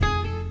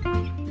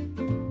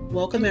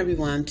Welcome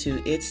everyone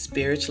to It's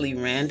Spiritually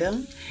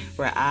Random,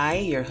 where I,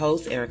 your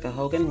host, Erica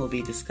Hogan, will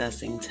be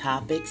discussing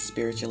topics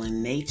spiritual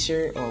in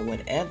nature or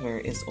whatever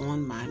is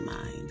on my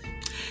mind.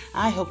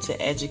 I hope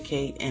to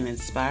educate and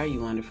inspire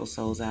you wonderful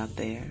souls out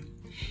there,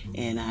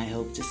 and I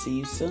hope to see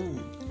you soon.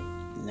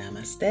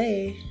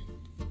 Namaste.